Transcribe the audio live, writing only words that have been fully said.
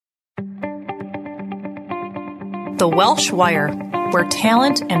The Welsh Wire, where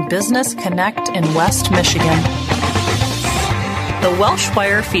talent and business connect in West Michigan. The Welsh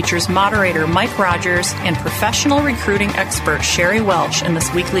Wire features moderator Mike Rogers and professional recruiting expert Sherry Welsh in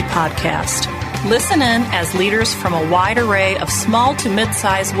this weekly podcast. Listen in as leaders from a wide array of small to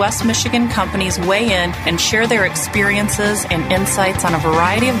mid-sized West Michigan companies weigh in and share their experiences and insights on a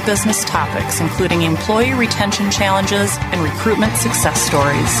variety of business topics, including employee retention challenges and recruitment success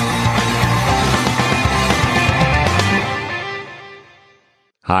stories.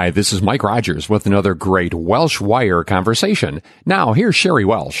 Hi, this is Mike Rogers with another great Welsh Wire conversation. Now, here's Sherry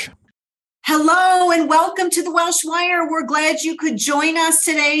Welsh. Hello and welcome to the Welsh Wire. We're glad you could join us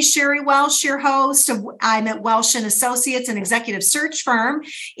today. Sherry Welsh, your host. I'm at Welsh & Associates, an executive search firm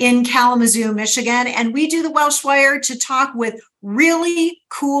in Kalamazoo, Michigan. And we do the Welsh Wire to talk with really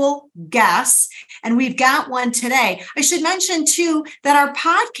cool guests. And we've got one today. I should mention, too, that our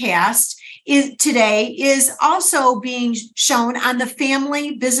podcast today is also being shown on the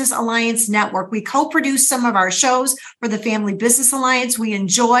Family Business Alliance Network. We co-produce some of our shows for the Family Business Alliance. We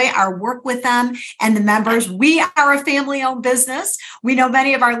enjoy our work with them and the members. We are a family-owned business. We know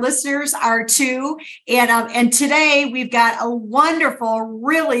many of our listeners are too. And today we've got a wonderful,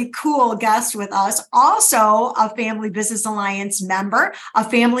 really cool guest with us, also a Family Business Alliance member, a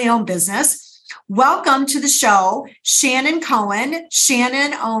family-owned business. Welcome to the show, Shannon Cohen.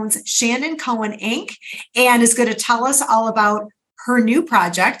 Shannon owns Shannon Cohen, Inc., and is going to tell us all about her new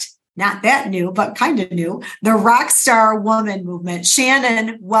project, not that new, but kind of new, the Rockstar Woman Movement.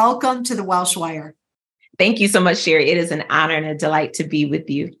 Shannon, welcome to the Welsh Wire. Thank you so much, Sherry. It is an honor and a delight to be with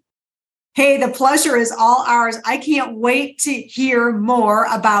you. Hey, the pleasure is all ours. I can't wait to hear more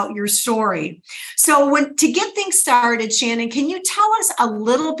about your story. So to get things started, Shannon, can you tell us a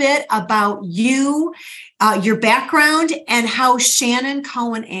little bit about you, your background, and how Shannon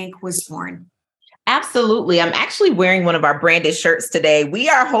Cohen, Inc. was born? Absolutely. I'm actually wearing one of our branded shirts today. We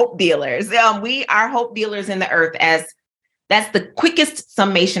are hope dealers. We are hope dealers in the earth, as that's the quickest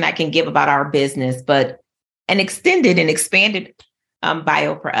summation I can give about our business. But an extended and expanded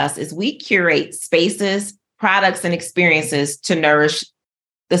bio for us is we curate spaces, products, and experiences to nourish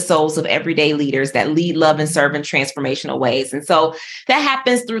the souls of everyday leaders that lead, love, and serve in transformational ways. And so that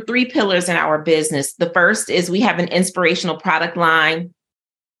happens through three pillars in our business. The first is we have an inspirational product line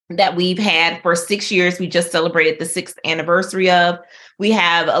that we've had for 6 years. We just celebrated the 6th anniversary of. We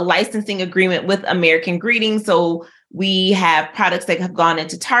have a licensing agreement with American Greetings. So we have products that have gone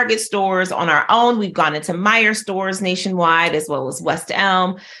into Target stores on our own. We've gone into Meijer stores nationwide, as well as West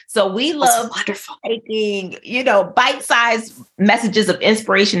Elm. So we love taking, bite-sized messages of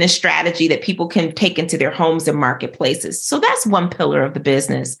inspiration and strategy that people can take into their homes and marketplaces. So that's one pillar of the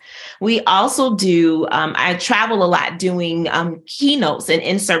business. We also do, I travel a lot doing keynotes and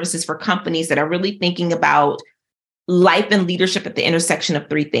in-services for companies that are really thinking about life and leadership at the intersection of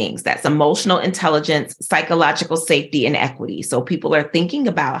three things. That's emotional intelligence, psychological safety, and equity. So people are thinking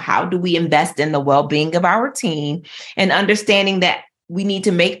about how do we invest in the well-being of our team and understanding that we need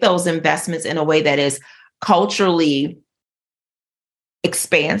to make those investments in a way that is culturally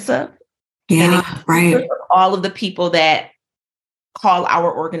expansive. Yeah, right. For all of the people that call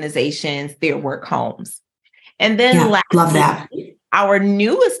our organizations their work homes. And then lastly, love that. Our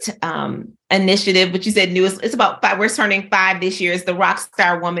newest initiative, which you said newest, it's about 5. We're turning 5 this year. Is the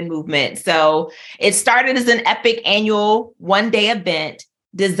Rockstar Woman Movement. So it started as an epic annual one-day event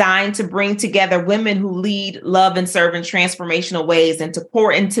designed to bring together women who lead, love, and serve in transformational ways, and to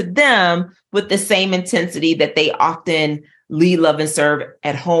pour into them with the same intensity that they often lead, love, and serve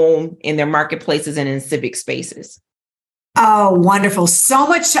at home, in their marketplaces, and in civic spaces. Oh, wonderful. So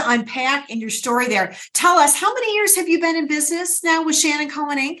much to unpack in your story there. Tell us, how many years have you been in business now with Shannon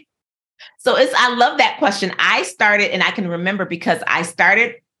Cohen, Inc.? So I love that question. I started, and I can remember because I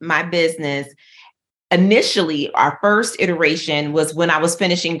started my business initially. Our first iteration was when I was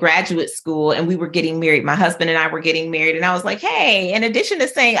finishing graduate school and we were getting married. My husband and I were getting married. And I was like, hey, in addition to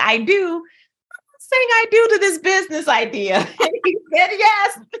saying I do to this business idea. And he said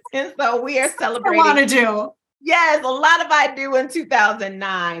yes. And so we are celebrating. I want to do. Yes, a lot of I do in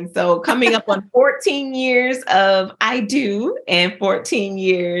 2009. So coming up on 14 years of I do and 14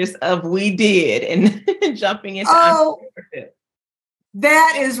 years of we did, and jumping into entrepreneurship.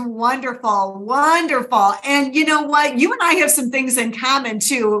 That is wonderful. Wonderful. And you know what? You and I have some things in common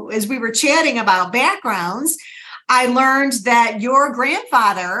too. As we were chatting about backgrounds, I learned that your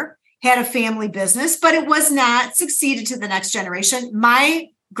grandfather had a family business, but it was not succeeded to the next generation. My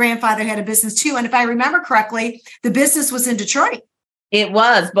grandfather had a business too. And if I remember correctly, the business was in Detroit. It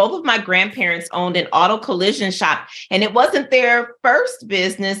was. Both of my grandparents owned an auto collision shop, and it wasn't their first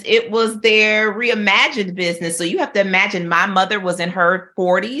business. It was their reimagined business. So you have to imagine my mother was in her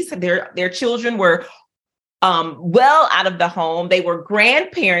 40s. Their children were well out of the home. They were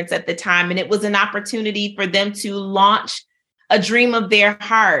grandparents at the time, and it was an opportunity for them to launch a dream of their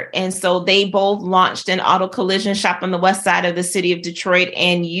heart. And so they both launched an auto collision shop on the west side of the city of Detroit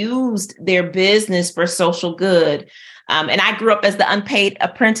and used their business for social good. And I grew up as the unpaid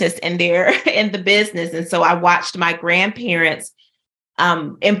apprentice in the business. And so I watched my grandparents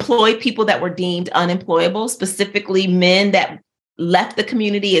employ people that were deemed unemployable, specifically men that left the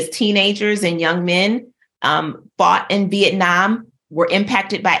community as teenagers and young men, fought in Vietnam, were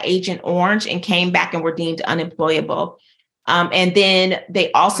impacted by Agent Orange and came back and were deemed unemployable. And then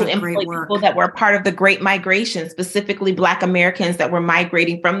they also employed people that were a part of the Great Migration, specifically Black Americans that were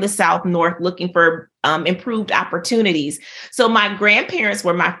migrating from the South North looking for improved opportunities. So my grandparents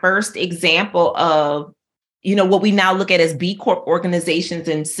were my first example of, what we now look at as B Corp organizations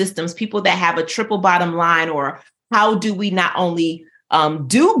and systems, people that have a triple bottom line, or how do we not only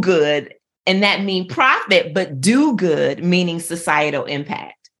do good, and that mean profit, but do good, meaning societal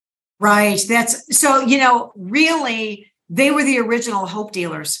impact. Right. That's so, really, they were the original hope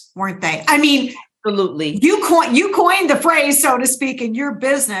dealers, weren't they? I mean, absolutely. You coined the phrase, so to speak, in your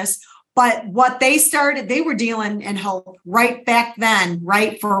business, but what they started, they were dealing in hope right back then,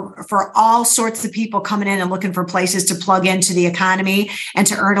 right? For all sorts of people coming in and looking for places to plug into the economy and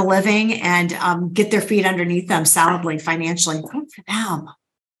to earn a living and get their feet underneath them solidly financially. Good for them.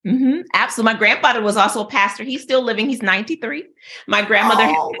 Mm-hmm. Absolutely. My grandfather was also a pastor. He's still living. He's 93. My grandmother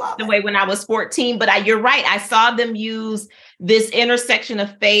passed away when I was 14, but you're right. I saw them use this intersection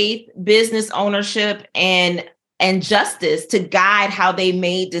of faith, business ownership, and justice to guide how they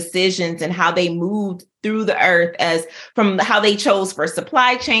made decisions and how they moved through the earth, as from how they chose for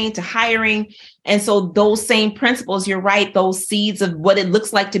supply chain to hiring. And so those same principles, you're right, those seeds of what it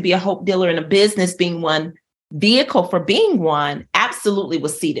looks like to be a hope dealer in a business being one vehicle for being one, absolutely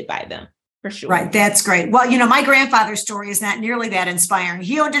was seeded by them, for sure. Right. That's great. Well, my grandfather's story is not nearly that inspiring.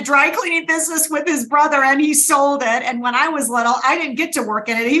 He owned a dry cleaning business with his brother and he sold it. And when I was little, I didn't get to work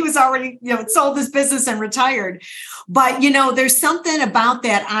in it. He was already, sold his business and retired. But, there's something about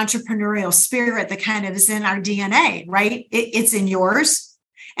that entrepreneurial spirit that kind of is in our DNA, right? It's in yours.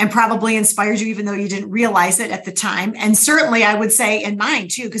 And probably inspired you, even though you didn't realize it at the time. And certainly I would say in mine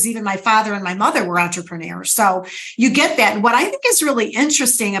too, because even my father and my mother were entrepreneurs. So you get that. And what I think is really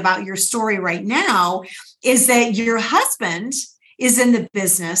interesting about your story right now is that your husband is in the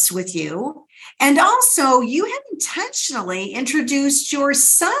business with you. And also you have intentionally introduced your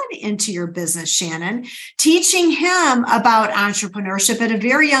son into your business, Shannon, teaching him about entrepreneurship at a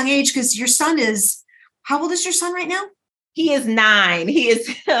very young age, because your son is, how old is your son right now? He is 9. He is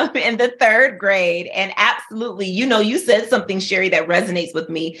in the 3rd grade. And absolutely, you said something, Sherry, that resonates with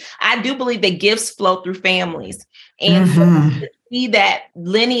me. I do believe that gifts flow through families. And to see that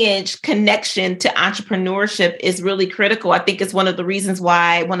lineage connection to entrepreneurship is really critical. I think it's one of the reasons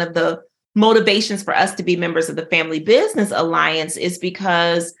why one of the motivations for us to be members of the Family Business Alliance is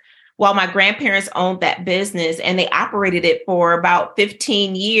because while my grandparents owned that business and they operated it for about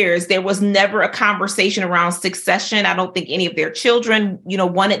 15 years, there was never a conversation around succession. I don't think any of their children,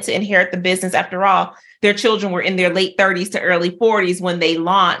 wanted to inherit the business. After all, their children were in their late 30s to early 40s when they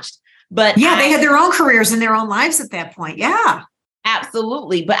launched. But yeah, they had their own careers and their own lives at that point. Yeah.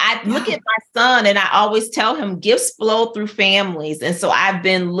 Absolutely. But I look at my son and I always tell him gifts flow through families. And so I've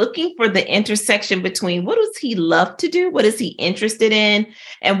been looking for the intersection between what does he love to do? What is he interested in?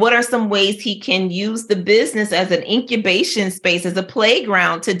 And what are some ways he can use the business as an incubation space, as a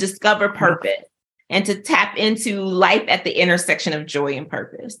playground to discover purpose and to tap into life at the intersection of joy and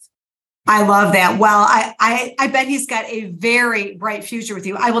purpose. I love that. Well, I bet he's got a very bright future with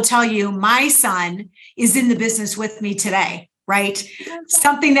you. I will tell you, my son is in the business with me today. Right?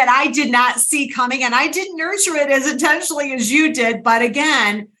 Something that I did not see coming, and I didn't nurture it as intentionally as you did. But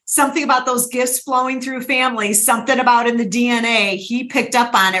again, something about those gifts flowing through families, something about in the DNA, he picked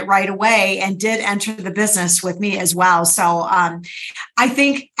up on it right away and did enter the business with me as well. So I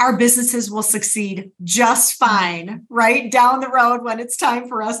think our businesses will succeed just fine right down the road when it's time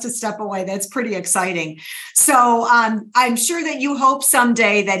for us to step away. That's pretty exciting. So I'm sure that you hope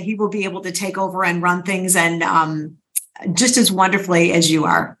someday that he will be able to take over and run things and just as wonderfully as you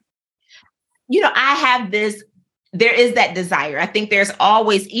are. I have there is that desire. I think there's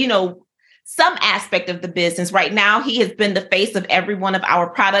always, some aspect of the business. Right now, he has been the face of every one of our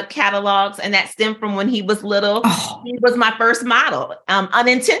product catalogs. And that stemmed from when he was little. Oh. He was my first model,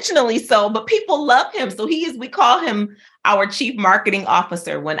 unintentionally so, but people love him. So we call him our chief marketing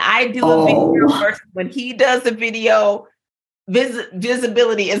officer. When I do a video versus when he does the video,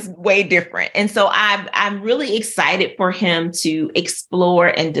 visibility is way different. And so I'm really excited for him to explore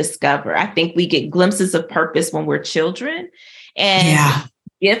and discover. I think we get glimpses of purpose when we're children, and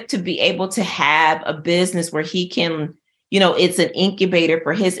gift to be able to have a business where he can, it's an incubator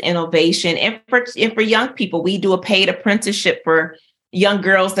for his innovation. And for young people, we do a paid apprenticeship for young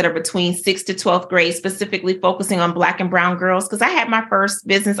girls that are between 6th to 12th grade, specifically focusing on Black and brown girls, because I had my first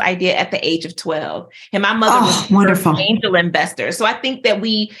business idea at the age of 12. And my mother was an angel investor. So I think that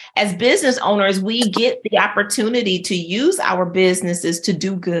we, as business owners, we get the opportunity to use our businesses to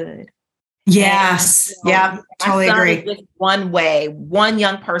do good. Yes. Totally agree. Is just one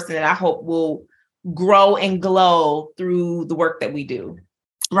young person that I hope will grow and glow through the work that we do.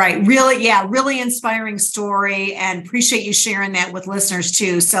 Right. Really inspiring story, and appreciate you sharing that with listeners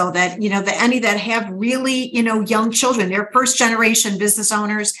too. So that, any that have really, young children, they're first generation business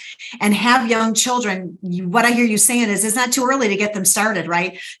owners and have young children. What I hear you saying is it's not too early to get them started,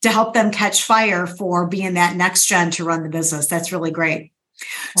 right? To help them catch fire for being that next gen to run the business. That's really great. Okay.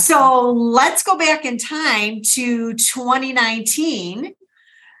 So let's go back in time to 2019.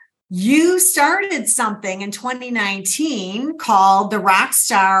 You started something in 2019 called the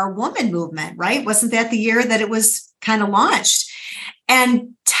Rockstar Woman Movement, right? Wasn't that the year that it was kind of launched?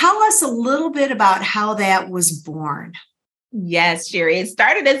 And tell us a little bit about how that was born. Yes, Sherry. It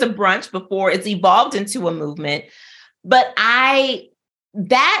started as a brunch before it's evolved into a movement. But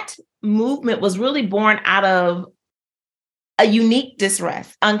that movement was really born out of a unique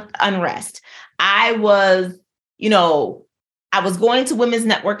unrest. I was going to women's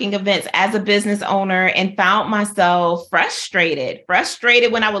networking events as a business owner and found myself frustrated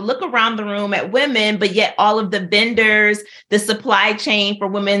when I would look around the room at women, but yet all of the vendors, the supply chain for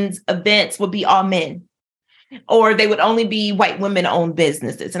women's events would be all men, or they would only be white women-owned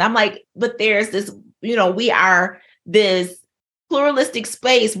businesses. And I'm like, but there's this, we are this pluralistic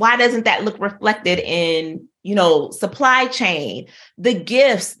space. Why doesn't that look reflected in supply chain? The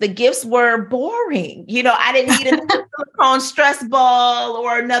gifts were boring. I didn't need another silicone stress ball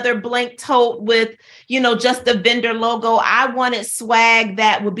or another blank tote with, just a vendor logo. I wanted swag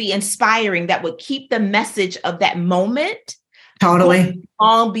that would be inspiring, that would keep the message of that moment totally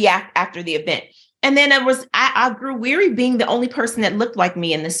long be after the event. And then I grew weary being the only person that looked like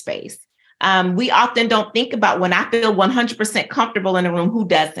me in this space. We often don't think about when I feel 100% comfortable in a room, who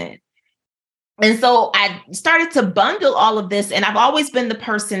doesn't? And so I started to bundle all of this. And I've always been the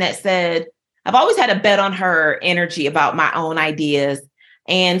person that said, I've always had a bet on her energy about my own ideas.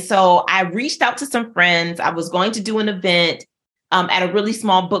 And so I reached out to some friends. I was going to do an event at a really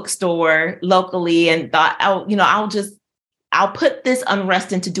small bookstore locally, and thought, I'll put this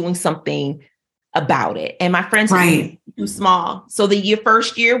unrest into doing something about it. And my friends said, too small. So the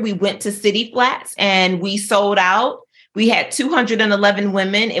first year we went to City Flats and we sold out. We had 211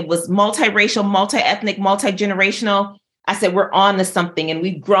 women. It was multiracial, multi-ethnic, multi-generational. I said, we're on to something, and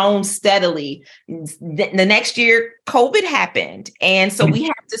we've grown steadily. The next year, COVID happened. And so we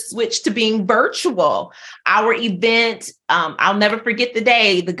had to switch to being virtual. Our event, I'll never forget the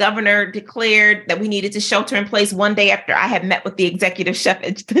day the governor declared that we needed to shelter in place one day after I had met with the executive chef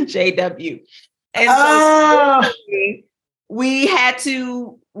at the JW. And so we had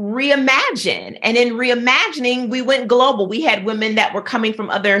to reimagine. And in reimagining, we went global. We had women that were coming from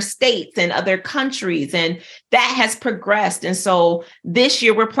other states and other countries, and that has progressed. And so this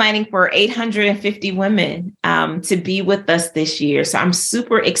year we're planning for 850 women to be with us this year. So I'm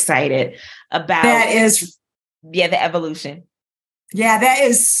super excited about the evolution. Yeah, that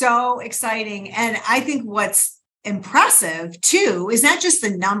is so exciting. And I think what's impressive too is not just the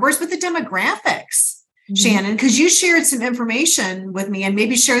numbers, but the demographics. Shannon, because you shared some information with me, and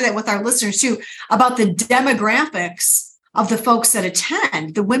maybe share that with our listeners too, about the demographics of the folks that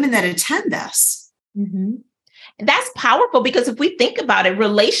attend, the women that attend this. Mm-hmm. That's powerful, because if we think about it,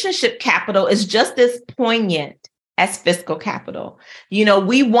 relationship capital is just as poignant as fiscal capital.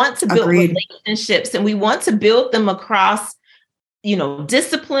 We want to build relationships, and we want to build them across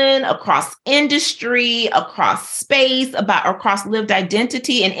discipline, across industry, across space, across lived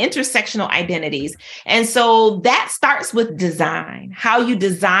identity and intersectional identities. And so that starts with design, how you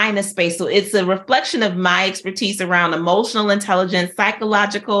design a space. So it's a reflection of my expertise around emotional intelligence,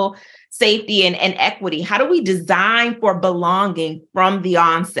 psychological safety, and equity. How do we design for belonging from the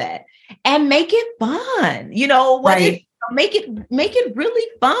onset and make it fun? make it really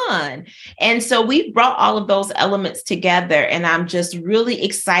fun. And so we brought all of those elements together, and I'm just really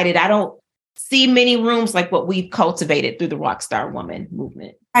excited. I don't see many rooms like what we've cultivated through the Rockstar Woman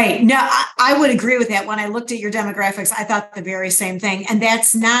movement. Right. No, I would agree with that. When I looked at your demographics, I thought the very same thing. And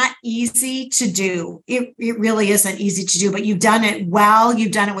that's not easy to do. It really isn't easy to do, but you've done it well.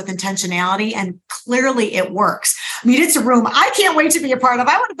 You've done it with intentionality, and clearly it works. I mean, it's a room I can't wait to be a part of.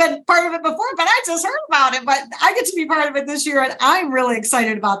 I would have been part of it before, but I just heard about it. But I get to be part of it this year, and I'm really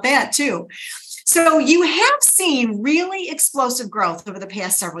excited about that too. So you have seen really explosive growth over the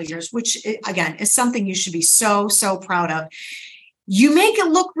past several years, which again is something you should be so proud of. You make it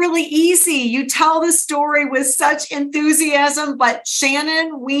look really easy. You tell the story with such enthusiasm, but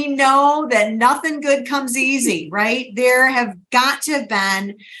Shannon, we know that nothing good comes easy, right? There have got to have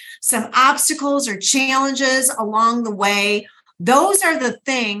been some obstacles or challenges along the way. Those are the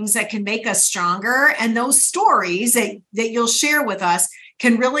things that can make us stronger. And those stories that you'll share with us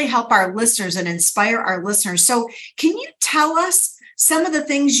can really help our listeners and inspire our listeners. So can you tell us some of the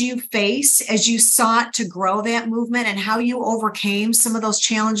things you faced as you sought to grow that movement and how you overcame some of those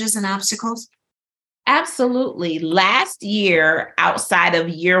challenges and obstacles? Absolutely. Last year, outside of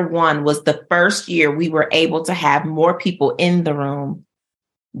year one, was the first year we were able to have more people in the room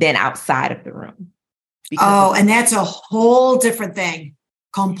than outside of the room. And that's a whole different thing.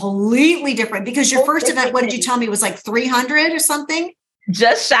 Completely different. Because your first event, what did you tell me, was like 300 or something?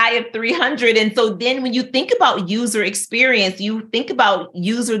 Just shy of 300. And so then when you think about user experience, you think about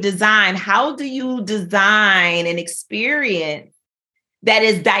user design. How do you design an experience that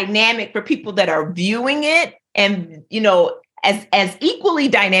is dynamic for people that are viewing it, and, you know, as equally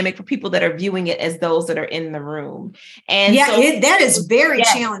dynamic for people that are viewing it as those that are in the room? And that is very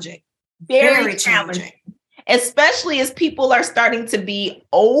challenging. Very challenging. Especially as people are starting to be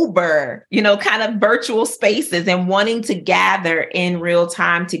over, you know, kind of virtual spaces and wanting to gather in real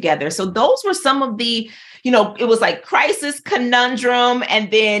time together. So those were some of the, you know, it was like crisis, conundrum, and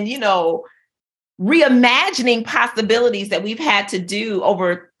then, you know, reimagining possibilities that we've had to do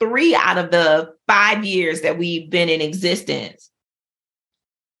over 3 out of the 5 years that we've been in existence.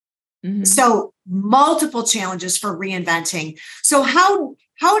 Mm-hmm. So multiple challenges for reinventing. So how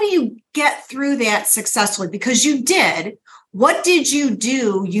do you get through that successfully? Because you did. What did you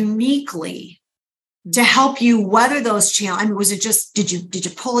do uniquely to help you weather those challenges? I mean, was it just, did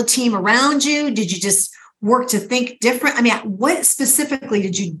you pull a team around you? Did you just work to think different? I mean, what specifically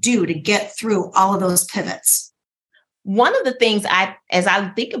did you do to get through all of those pivots? One of the things as I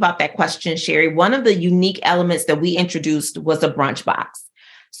think about that question, Sherry, one of the unique elements that we introduced was a brunch box.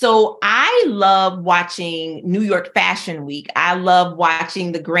 So I love watching New York Fashion Week. I love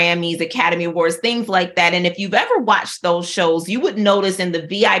watching the Grammys, Academy Awards, things like that. And if you've ever watched those shows, you would notice in the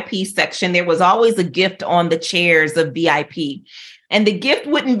VIP section, there was always a gift on the chairs of VIP. And the gift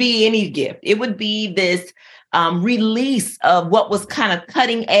wouldn't be any gift. It would be this release of what was kind of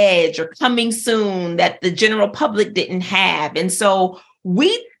cutting edge or coming soon that the general public didn't have. And so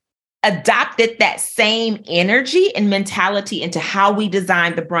we adopted that same energy and mentality into how we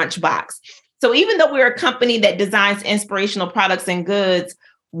designed the brunch box. So even though we're a company that designs inspirational products and goods,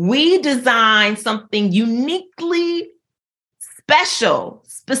 we designed something uniquely special,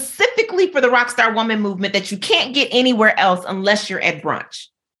 specifically for the Rockstar Woman movement that you can't get anywhere else unless you're at brunch.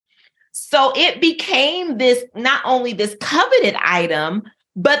 So it became this, not only this coveted item,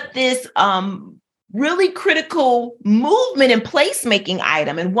 but this really critical movement and placemaking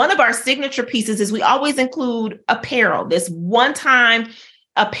item. And one of our signature pieces is we always include apparel, this one-time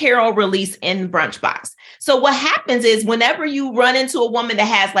apparel release in brunch box. So what happens is whenever you run into a woman that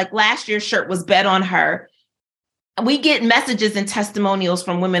has, like, last year's shirt was bet on her, we get messages and testimonials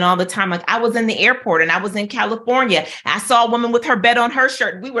from women all the time. Like, I was in the airport and I was in California, and I saw a woman with her bet on her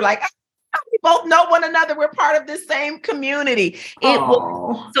shirt. We were like, we both know one another. We're part of this same community.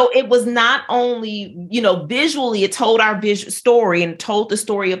 It was not only, you know, visually, it told our story and told the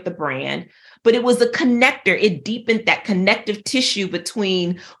story of the brand, but it was a connector. It deepened that connective tissue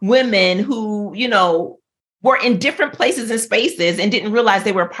between women who, you know, were in different places and spaces and didn't realize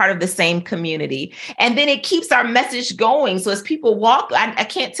they were a part of the same community. And then it keeps our message going. So as people walk, I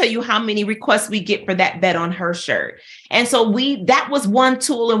can't tell you how many requests we get for that bet on her shirt. And so that was one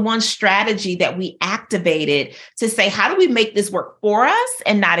tool and one strategy that we activated to say, how do we make this work for us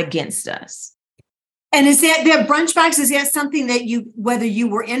and not against us? And is that brunch box, is that something that whether you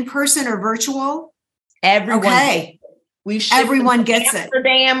were in person or virtual? Everyone. Okay. Everyone gets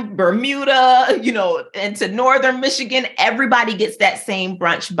Amsterdam, Bermuda, you know, into northern Michigan. Everybody gets that same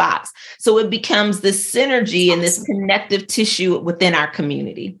brunch box. So it becomes this synergy and this connective tissue within our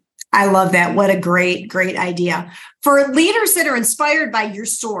community. I love that. What a great, great idea for leaders that are inspired by your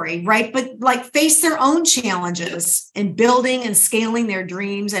story, right? But like face their own challenges in building and scaling their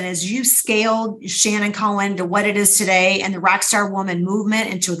dreams. And as you scaled Shannon Cohen to what it is today and the Rockstar Woman movement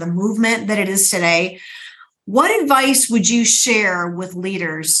into the movement that it is today, what advice would you share with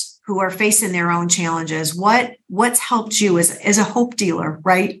leaders who are facing their own challenges? What's helped you as a hope dealer,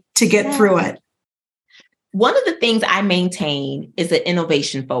 right? To get through it? One of the things I maintain is an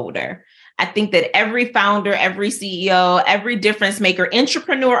innovation folder. I think that every founder, every CEO, every difference maker,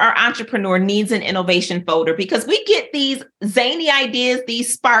 intrapreneur or entrepreneur needs an innovation folder because we get these zany ideas,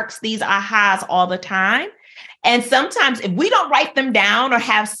 these sparks, these ahas all the time. And sometimes if we don't write them down or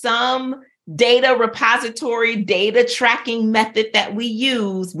have some data repository, data tracking method that we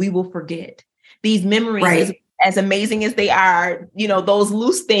use, we will forget. These memories, right. as amazing as they are, those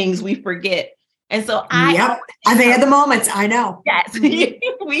loose things we forget. And so I've had the moments. I know. Yes.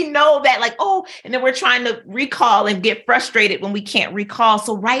 We know that and then we're trying to recall and get frustrated when we can't recall.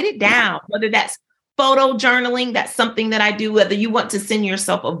 So write it down, whether that's photo journaling, that's something that I do, whether you want to send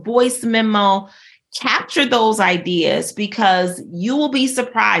yourself a voice memo, capture those ideas because you will be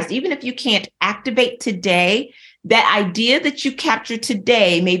surprised. Even if you can't activate today, that idea that you captured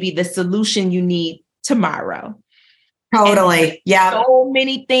today may be the solution you need tomorrow. Totally. Yeah. So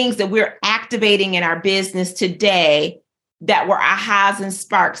many things that we're activating in our business today that were ahas and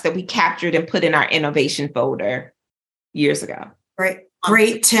sparks that we captured and put in our innovation folder years ago.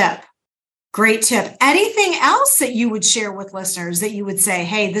 Great tip. Great tip. Anything else that you would share with listeners that you would say,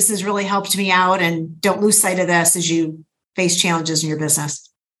 hey, this has really helped me out and don't lose sight of this as you face challenges in your business?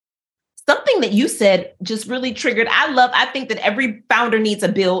 Something that you said just really triggered. I think that every founder needs a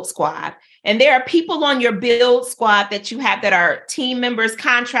build squad. And there are people on your build squad that you have that are team members,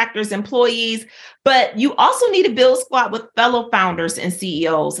 contractors, employees, but you also need a build squad with fellow founders and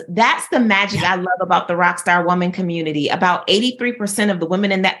CEOs. That's the magic I love about the Rockstar Woman community. About 83% of the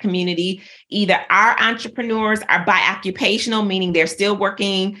women in that community either are entrepreneurs, are bi-occupational, meaning they're still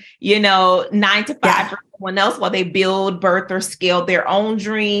working, 9 to 5 for someone else while they build, birth, or scale their own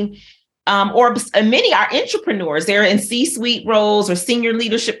dream. Or many are entrepreneurs. They're in C-suite roles or senior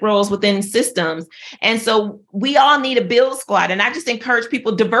leadership roles within systems. And so we all need a build squad. And I just encourage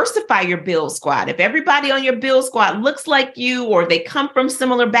people, diversify your build squad. If everybody on your build squad looks like you, or they come from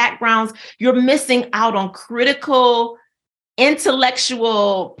similar backgrounds, you're missing out on critical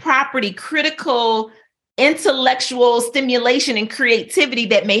intellectual property, critical intellectual stimulation and creativity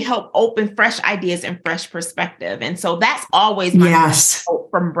that may help open fresh ideas and fresh perspective. And so that's always my hope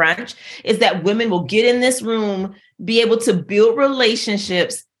from brunch, is that women will get in this room, be able to build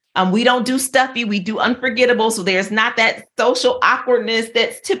relationships. We don't do stuffy, we do unforgettable. So there's not that social awkwardness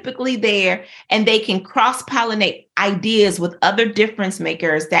that's typically there, and they can cross-pollinate ideas with other difference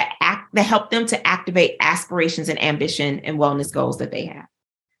makers that help them to activate aspirations and ambition and wellness goals that they have.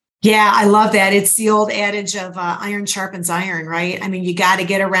 Yeah, I love that. It's the old adage of iron sharpens iron, right? I mean, you got to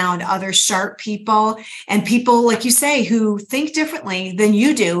get around other sharp people and people, like you say, who think differently than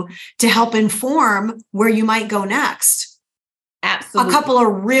you do to help inform where you might go next. Absolutely. A couple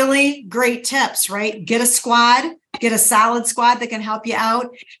of really great tips, right? Get a squad, get a solid squad that can help you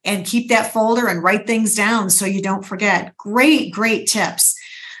out, and keep that folder and write things down so you don't forget. Great, great tips.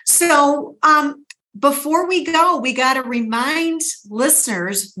 So, before we go, we got to remind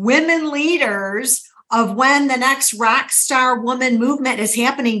listeners, women leaders, of when the next Rockstar Woman movement is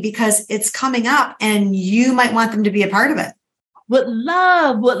happening, because it's coming up and you might want them to be a part of it. Would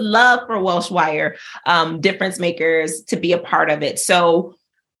love for Welsh Wire difference makers to be a part of it. So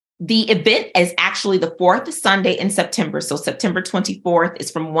the event is actually the 4th Sunday in September. So September 24th is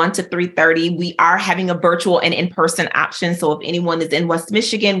from 1 to 3:30. We are having a virtual and in-person option. So if anyone is in West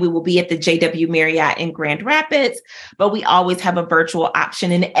Michigan, we will be at the JW Marriott in Grand Rapids, but we always have a virtual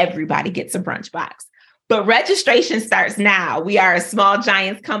option and everybody gets a brunch box. But registration starts now. We are a small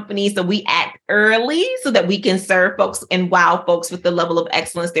giants company, so we act early so that we can serve folks and wow folks with the level of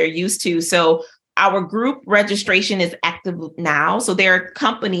excellence they're used to. So our group registration is active now. So there are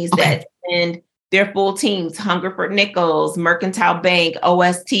companies that send their full teams: Hungerford Nichols, Mercantile Bank,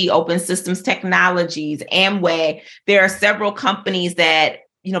 OST, Open Systems Technologies, Amway. There are several companies that,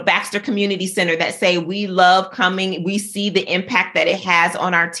 Baxter Community Center, that say, we love coming. We see the impact that it has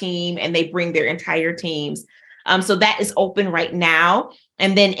on our team, and they bring their entire teams. So that is open right now.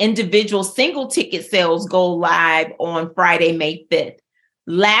 And then individual single ticket sales go live on Friday, May 5th.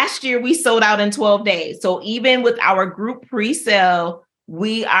 Last year, we sold out in 12 days. So even with our group pre-sale,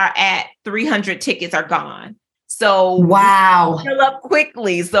 we are at 300 tickets are gone. So wow, fill up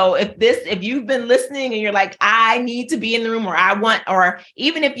quickly. So if you've been listening and you're like, I need to be in the room, or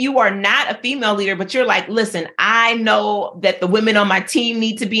even if you are not a female leader, but you're like, listen, I know that the women on my team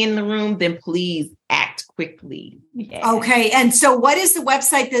need to be in the room, then please act quickly. Yeah. Okay. And so what is the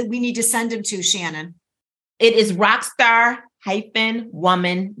website that we need to send them to, Shannon? It is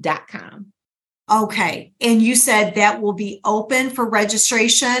rockstar-woman.com. Okay. And you said that will be open for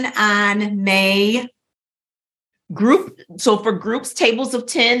registration on May. So for groups, tables of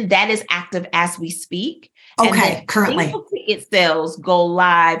 10, that is active as we speak. Okay. Currently. Ticket sales go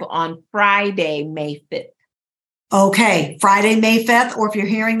live on Friday, May 5th. Okay. Friday, May 5th, or if you're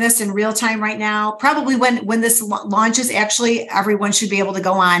hearing this in real time right now, probably when this launches, actually, everyone should be able to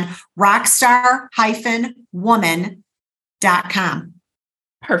go on rockstar-woman.com.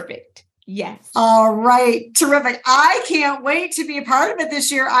 Perfect. Yes. All right. Terrific. I can't wait to be a part of it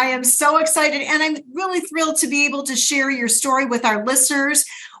this year. I am so excited. And I'm really thrilled to be able to share your story with our listeners,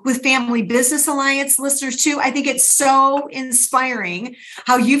 with Family Business Alliance listeners too. I think it's so inspiring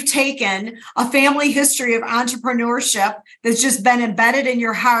how you've taken a family history of entrepreneurship that's just been embedded in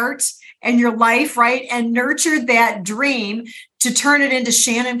your heart and your life, right? And nurtured that dream to turn it into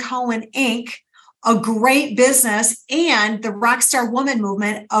Shannon Cohen, Inc., a great business, and the Rockstar Woman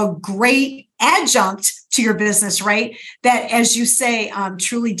movement, a great adjunct to your business, right? That, as you say,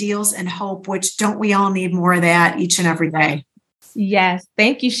 truly deals in hope, which don't we all need more of that each and every day? Yes.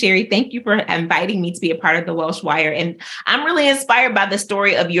 Thank you, Sherry. Thank you for inviting me to be a part of the Welsh Wire. And I'm really inspired by the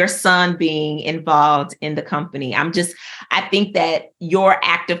story of your son being involved in the company. I think that your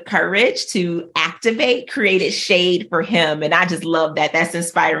act of courage to activate created shade for him. And I just love that. That's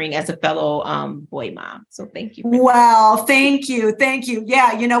inspiring as a fellow boy mom. So thank you. Well, thank you. Thank you.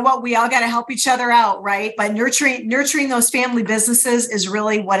 Yeah. You know what? We all got to help each other out, right? But nurturing those family businesses is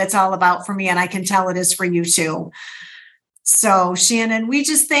really what it's all about for me. And I can tell it is for you too. So, Shannon, we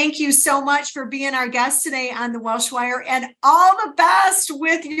just thank you so much for being our guest today on the Welsh Wire, and all the best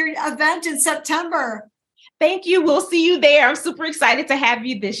with your event in September. Thank you. We'll see you there. I'm super excited to have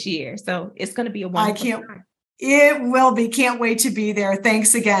you this year. So it's going to be a wonderful time. It will be. Can't wait to be there.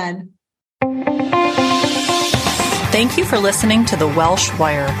 Thanks again. Thank you for listening to the Welsh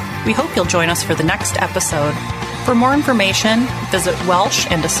Wire. We hope you'll join us for the next episode. For more information, visit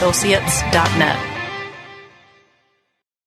welshandassociates.net.